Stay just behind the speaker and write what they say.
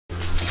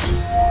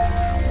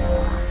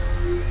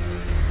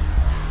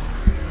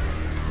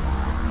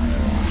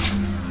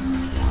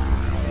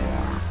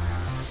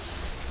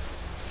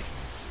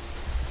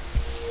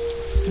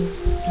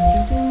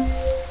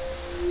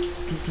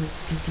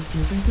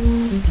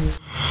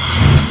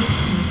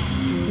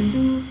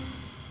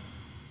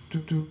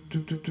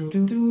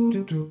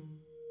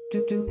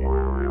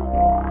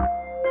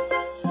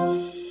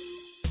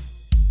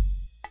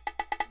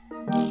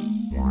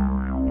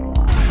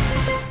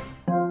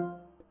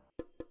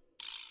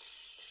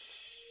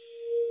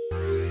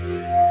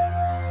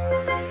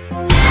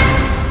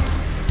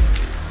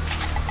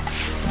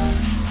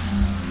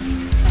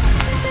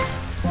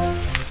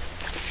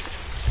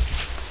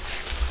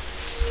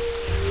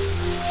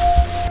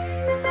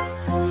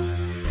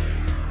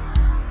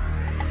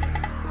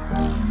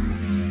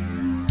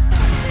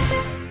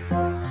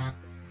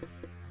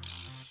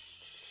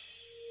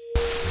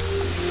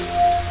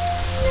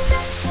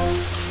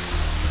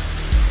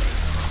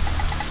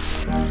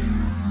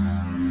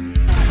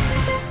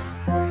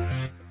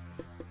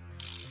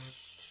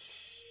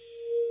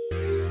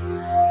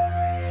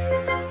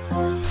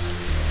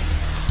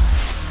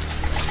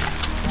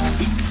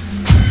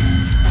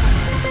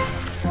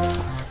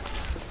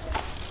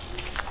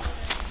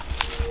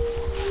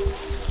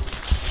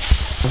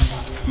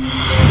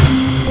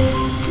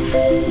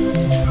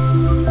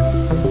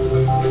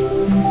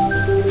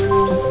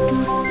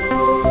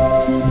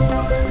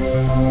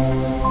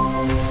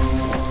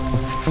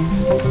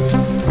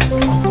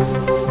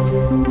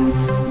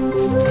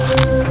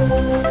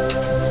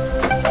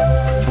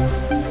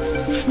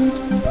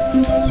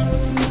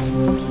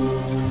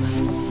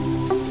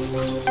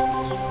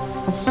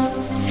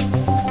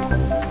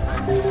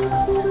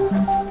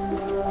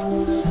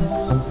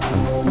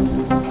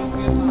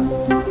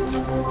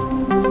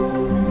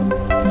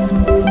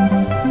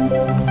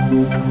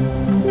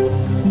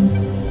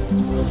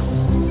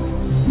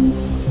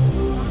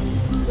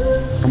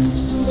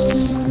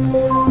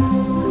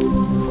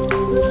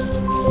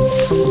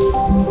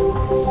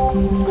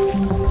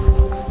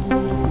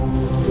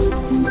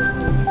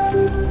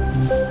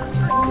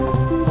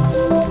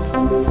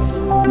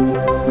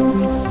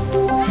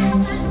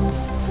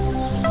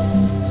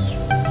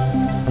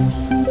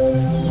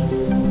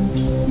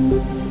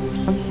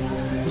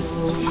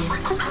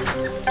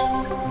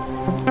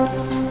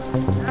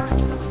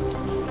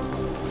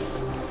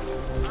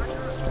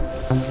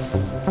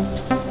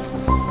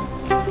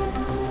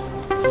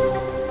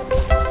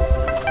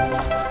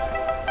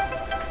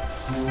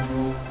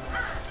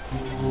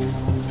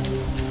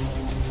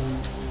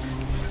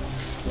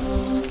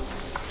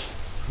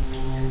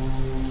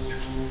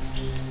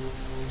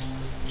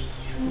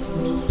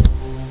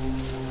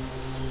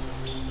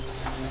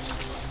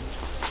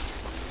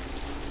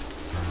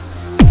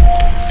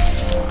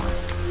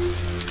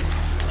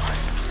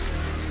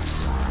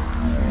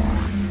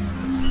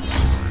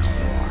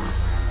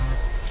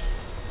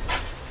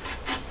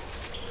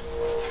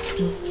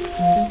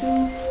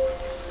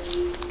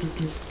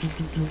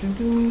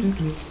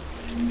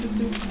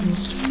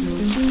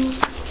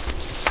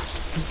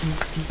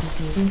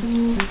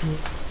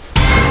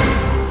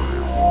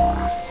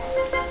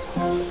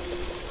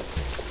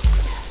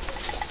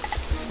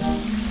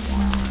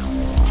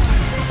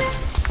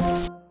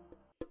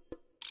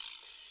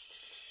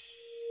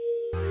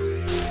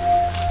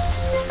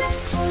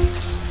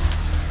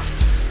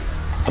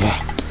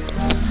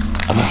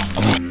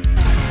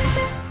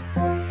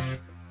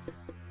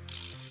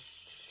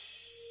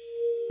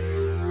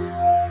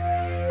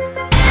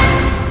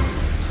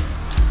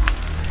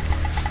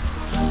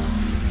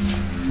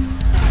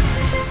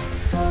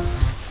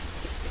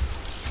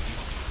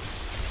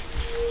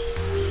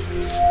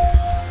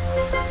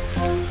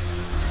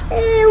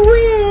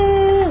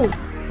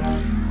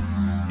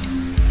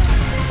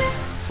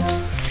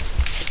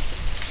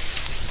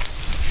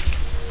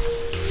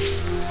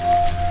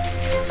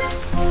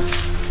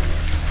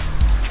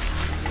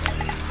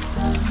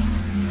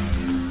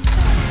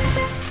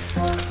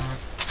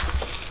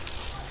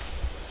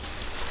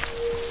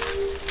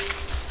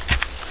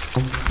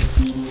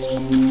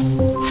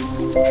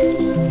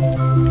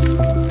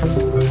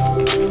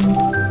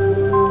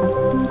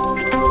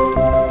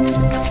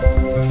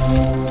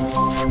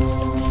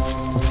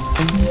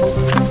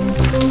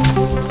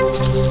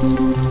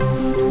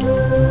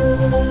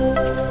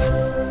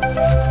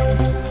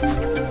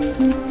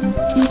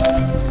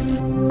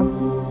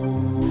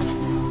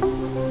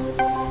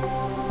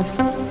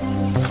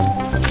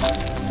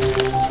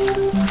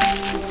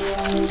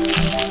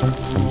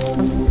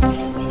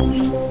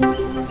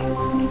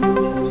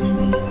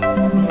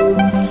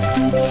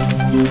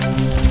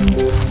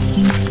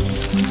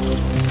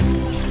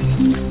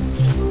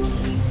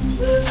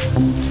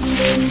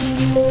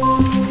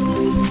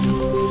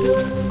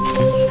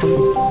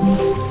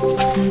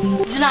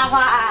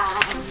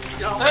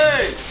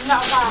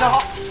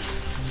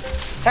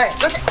Hey,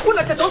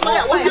 una te tomo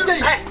ya, one day.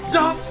 Hey,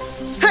 John.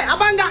 Hey,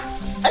 abanga.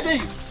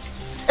 Ade.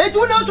 E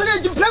tu na so le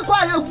jimple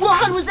kwa ya gu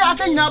ha no se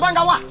asan na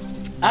abanga wa.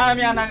 Ah,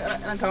 mi ana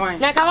kawan.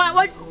 Na kawan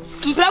wa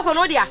jimple ko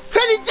no dia.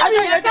 Kani jami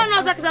ya kan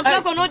no se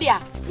jimple ko no dia.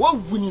 Wo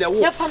wunna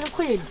wo. Ya fa no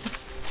ko yin.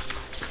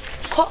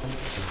 Ko.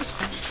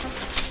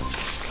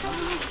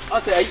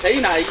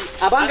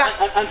 Abanga.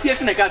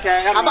 Antiesi na kaka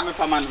ya me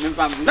fama me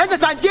fama. Na je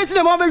santiesi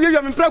na mo be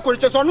wiwa me preko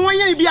che so no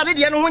nya bia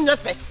de no ho nya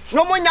fe.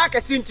 No mo nya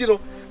akasi nti no.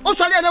 O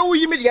so le na wo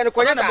yi me de no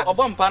konya ta.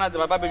 Obo mpa na de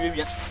baba be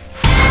wiwa.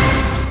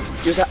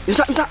 Yusa.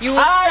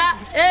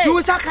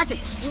 Yusa kache.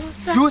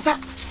 Yusa.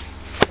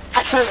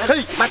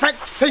 Hey, mata.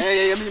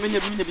 Hey,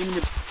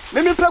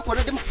 me preko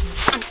de mo.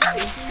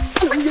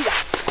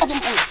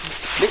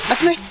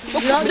 Batne. Do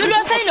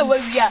do say na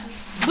wawia.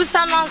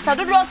 Busa no ansa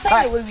do do say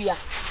na wawia.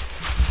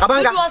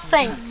 Abanga. Do do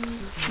say.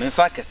 Me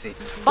fa kese.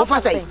 O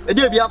fa say. E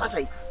de bia fa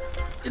say.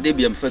 E de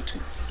bia mfa tu.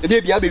 E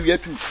de bia be wia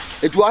tu.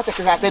 E tu ata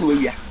ka say na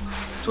wawia.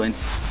 20.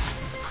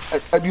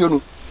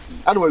 Aduonu.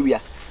 Ana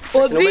wawia.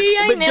 Obi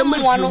yen ne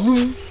mo no.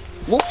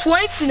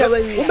 20 na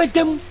wawia.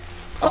 Obedem.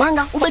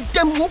 Abanga,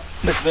 obedem wo.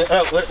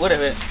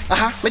 Whatever.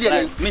 Aha, me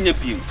de. Me nya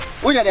piem.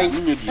 Wo nya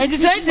den. And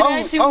 20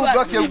 na shi wo. Oh,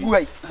 block say gu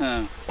ai.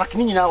 Pak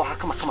ni nyina wa ha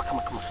kama.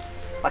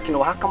 Pak ni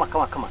wa ha kama.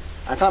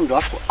 Antam do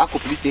akọ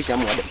police station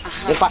mo dem.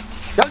 The fast.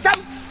 Don't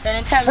come.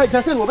 Hey,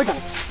 just say wo be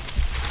kan.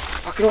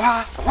 Pak ni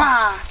wa.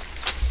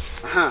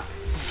 Aha.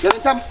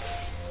 Don't come.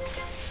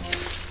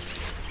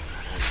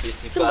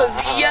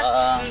 Sibia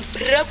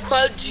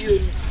preko dio.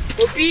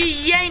 Obi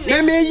yen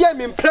ne. Me ye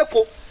me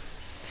preko.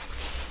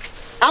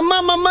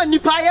 Mama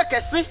nipa ye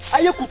kese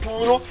aye kutu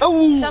no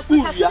awu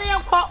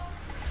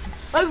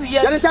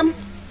awia ya netam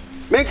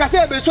me kase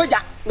e be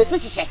soja me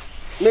sisise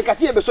me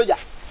kase e be soja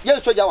ye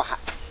soja wa ha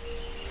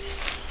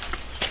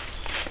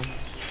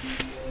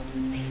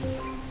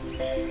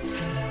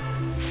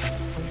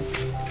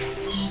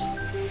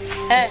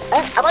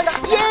abanga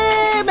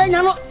ye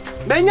benya no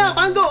benya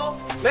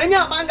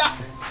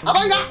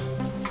abanga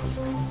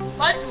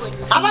what would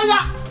abanga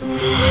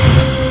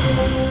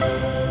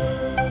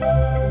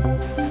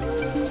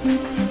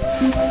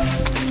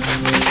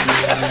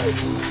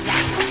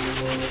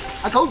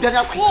Akau biar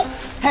aku.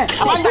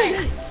 Abanga.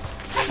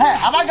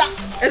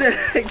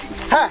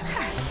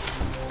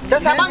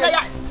 Just abanga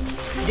ya.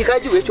 Jika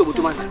ju we chobu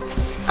tumansa.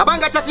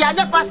 Abanga just ya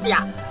nya fast ya.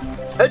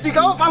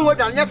 Jika o fan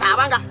wodan nya sa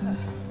abanga.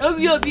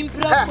 Obi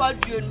mpira kwa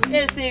dio no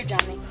e se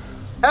dwane.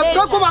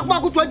 Empreko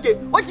makuma ku 20.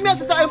 What me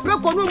say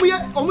empreko no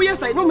mu ye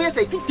say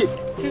 50.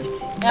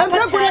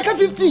 Empreko na ka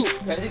 15.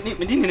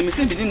 Me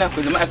say na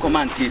ko ma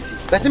command tiesi.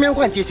 Bese me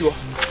ko antiesi wo.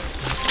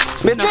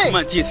 Me say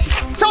command tiesi.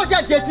 So say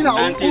antiesi na o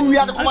wi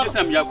ada command.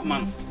 Sam ya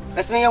command.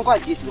 Bese me ko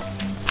antiesi wo.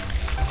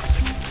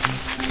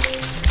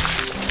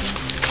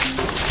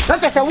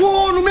 Naka say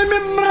wo no me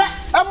mra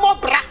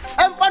emobra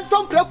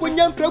empantom preko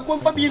nyam preko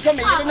mpa bi ka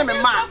me yede na me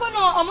ma. Ko no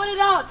omoni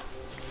da.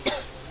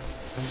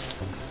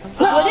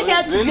 What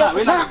get to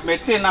you? Me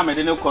tin na me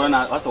de no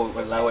corona auto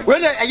la wa. We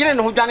dey ayire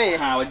ne ho dwane.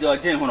 Ha we dey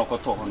odin ho no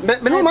koto ho.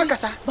 Me no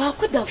makasa. Ba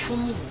ko da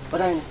fom.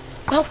 Odan.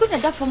 Ba ko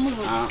da fom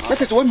ho.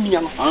 Naka say wo mia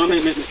no. Me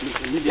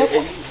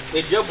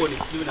e dia boni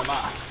kiu na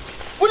ma.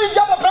 Woni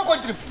jaba preko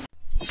drip.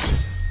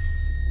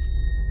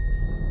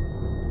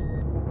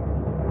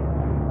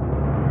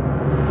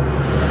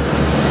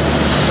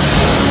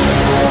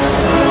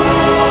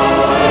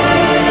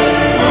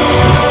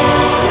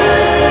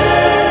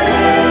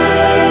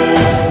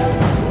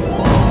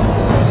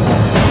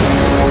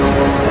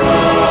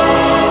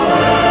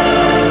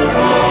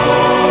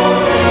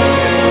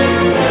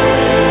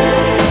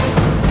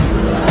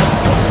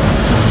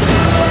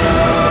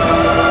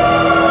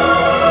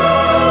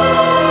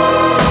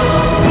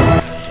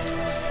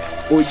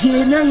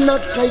 Oye na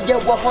lotto ye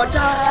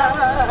wohoda.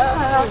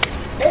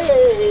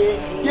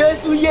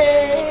 Yesu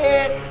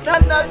ye na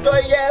lotto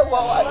ye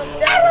wohoda.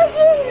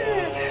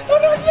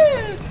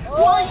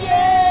 Oye.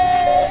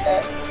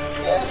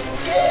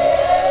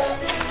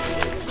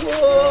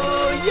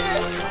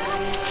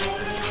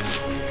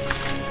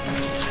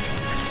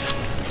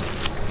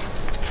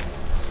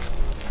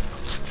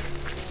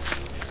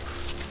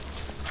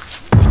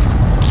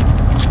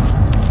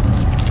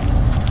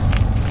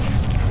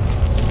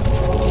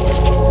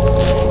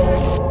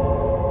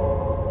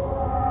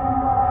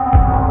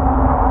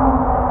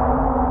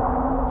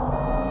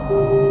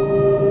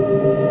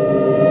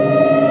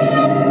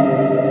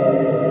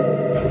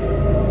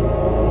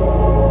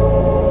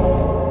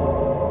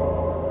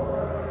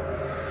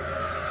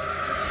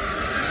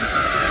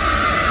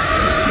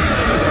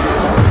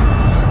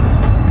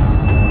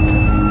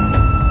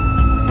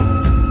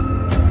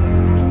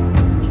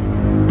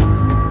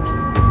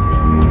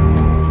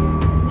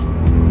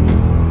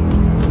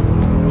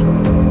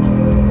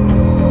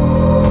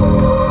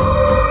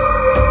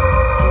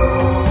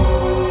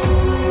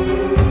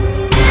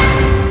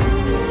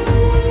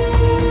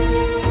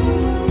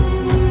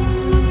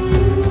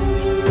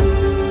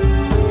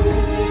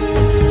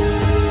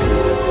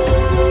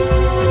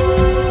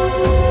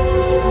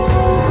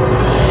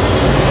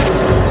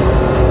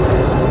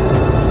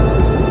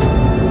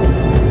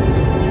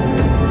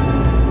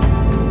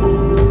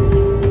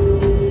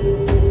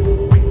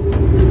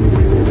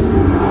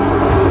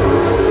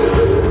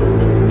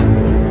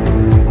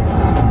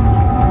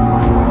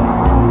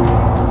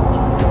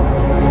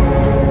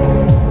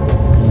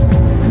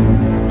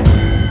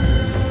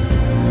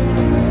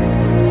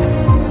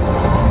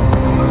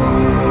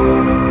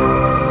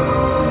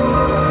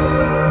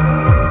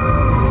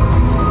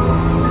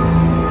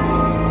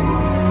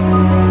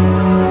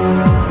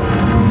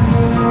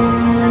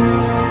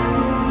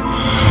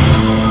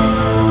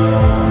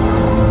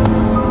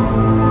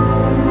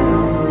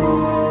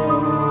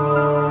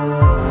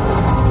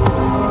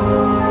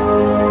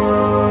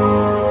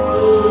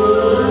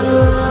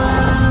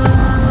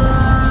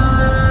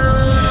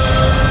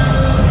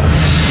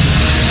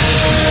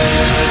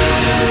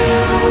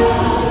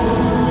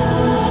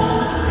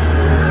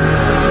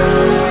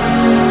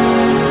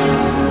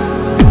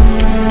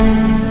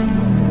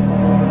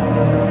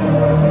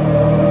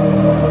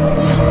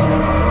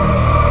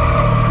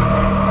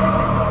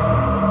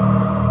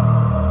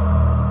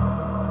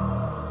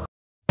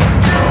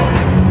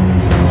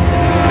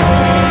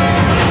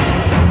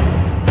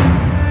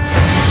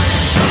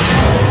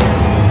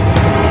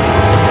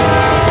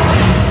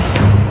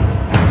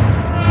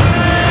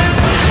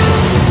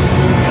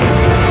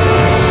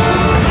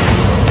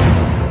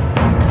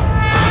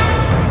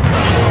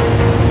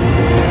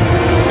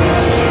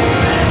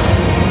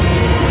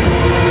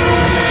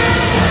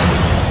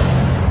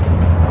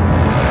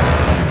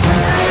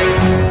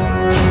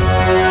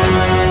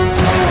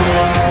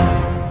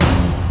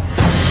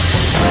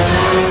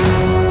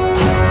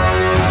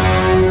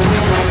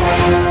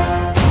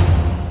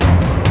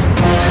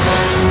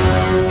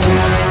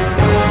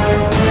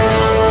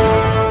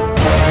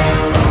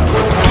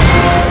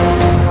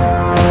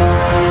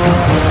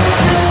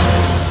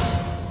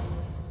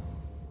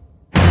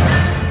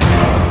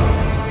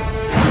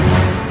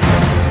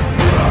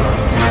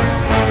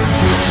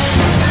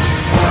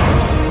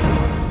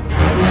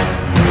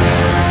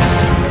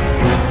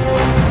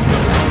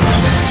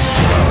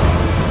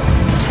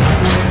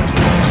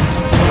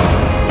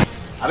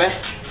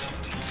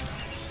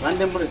 And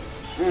then,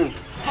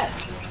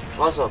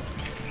 what's up?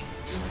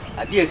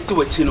 I didn't see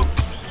what you know.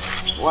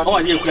 What? Oh,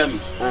 you call me.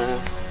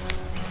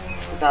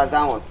 That's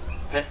done what?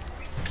 Eh?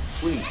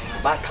 We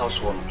bathhouse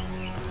woman.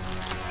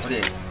 What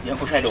is young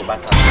Cochado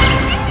bathhouse?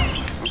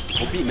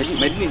 Obi,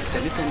 maybe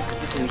 10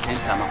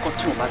 time. I got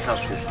 2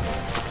 bathhouse.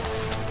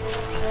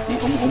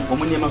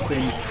 Omunyama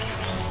kweli.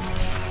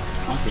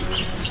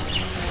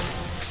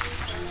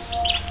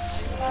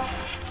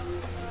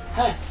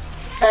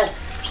 Hey,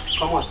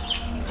 come on.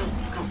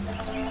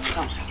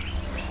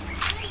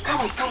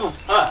 Come on.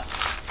 Ah.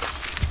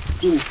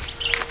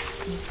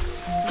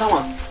 Come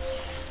on.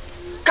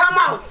 Come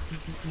out.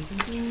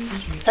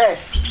 Hey,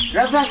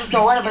 Reverend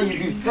sister, whatever you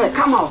do, hey,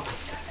 come out.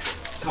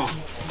 Come.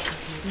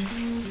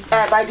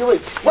 By the way,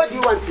 what do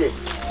you want here?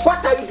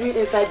 What are you doing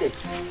inside there?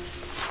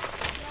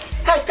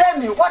 Hey, tell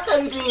me, what are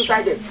you doing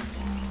inside there?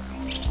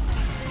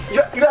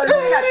 You are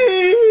looking at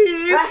me.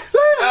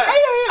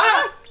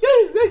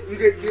 You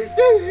get this?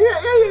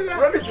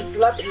 Want me to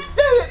slap you?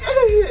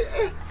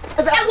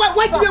 No,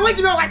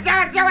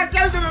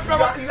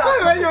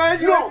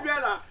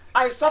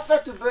 I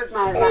suffered to build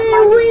my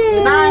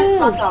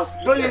nice house.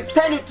 Don't you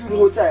send it to the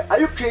hotel? Are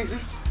you crazy?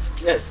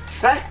 Yes.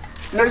 Huh?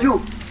 No,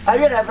 you. Are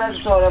you a reverend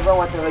store or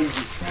whatever you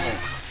do?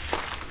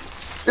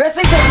 Let's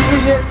say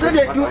that you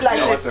they do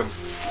like this.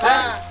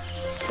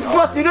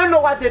 Because you don't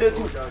know what they do.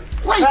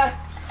 Why?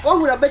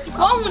 What would I bet you?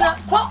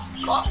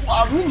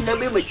 I wouldn't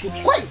never make you.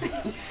 Why?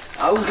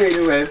 I will get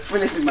you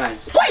finish mine.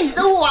 Why?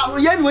 So I will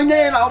yen when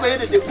they are over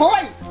the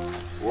boy.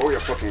 Oh,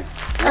 you're fucking.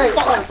 Hey,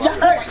 but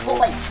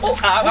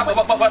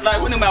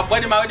like when my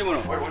body, my money.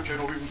 What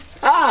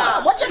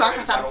you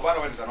like, son?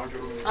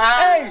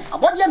 Hey,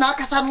 what you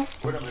like, son?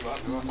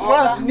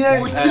 Well, near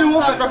you,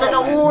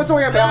 what's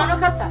your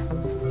better?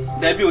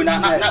 Debut,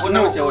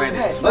 now, show it.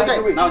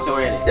 Now, show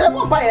it. Yeah,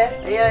 won't buy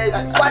it.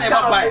 Yeah, I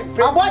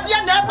want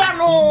you never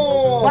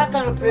know. What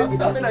kind of play?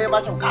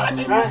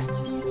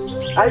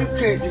 Are you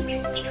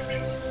crazy?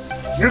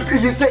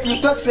 You say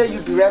you talk say you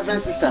be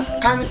Reverend sister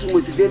coming to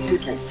motivate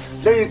people.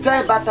 Then you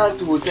tell batters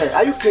to hotel.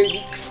 Are you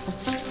crazy?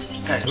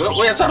 You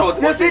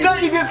see, you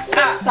don't even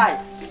feel side.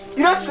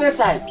 You don't feel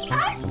side.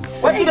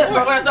 What did the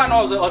where's that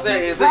also?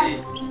 Hey,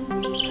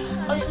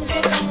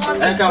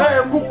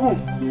 cuckoo.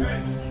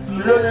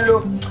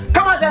 Lolo.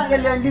 Come out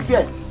and live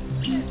here.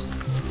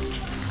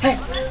 Hey,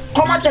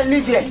 come out and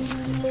live here.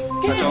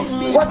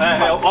 What?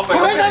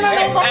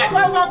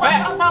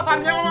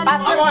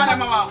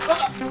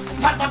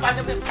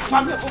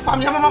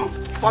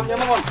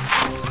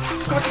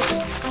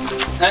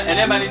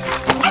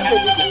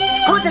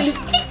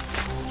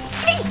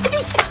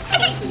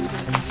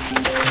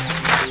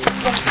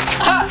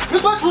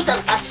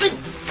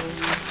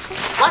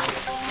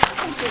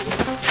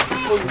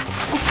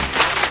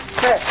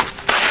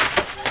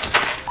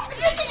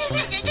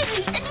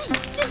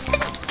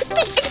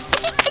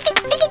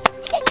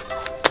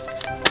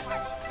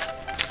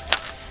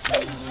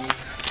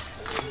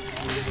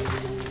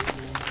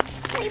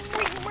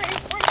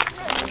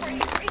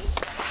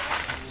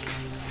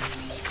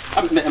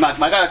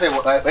 My guy said,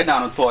 "Went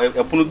down on toy,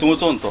 a punutu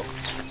sonto."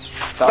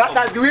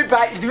 But do we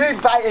buy a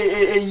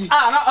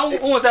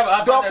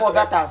door for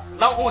better?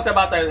 Now, what's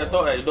about a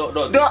door?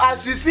 No,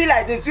 as you see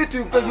like this, you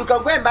can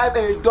go and buy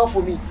a door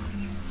for me.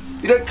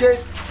 You don't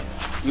crazy?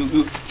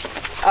 You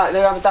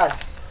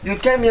you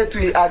came here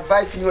to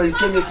advise me or you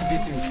came here to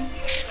beat me?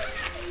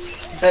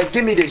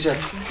 Give me the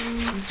shirts.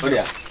 Oh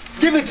yeah.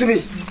 Give it to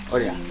me. Oh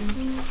yeah.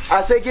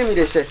 I say give me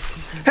the shirts.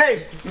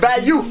 Hey, by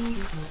you.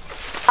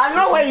 I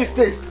know where you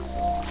stay.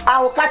 I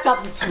will catch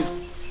up with you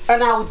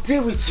and I will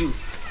deal with you.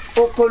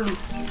 Okolu.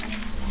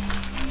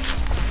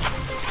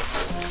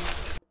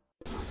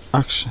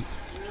 Action.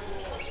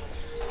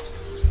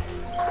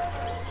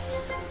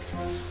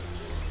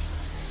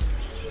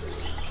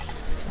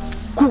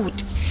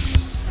 Good.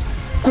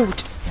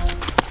 Good.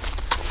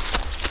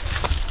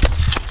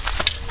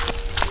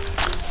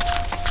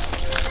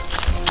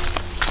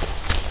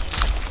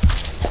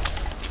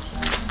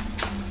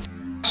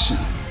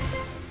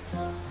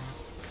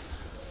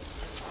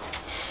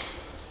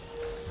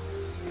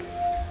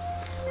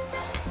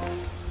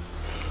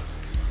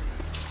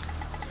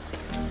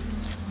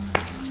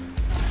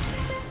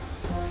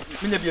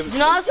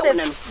 No, step.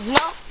 No.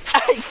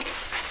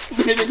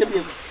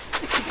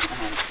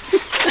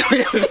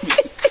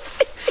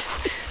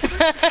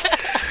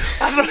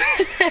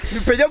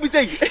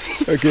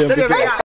 Okay.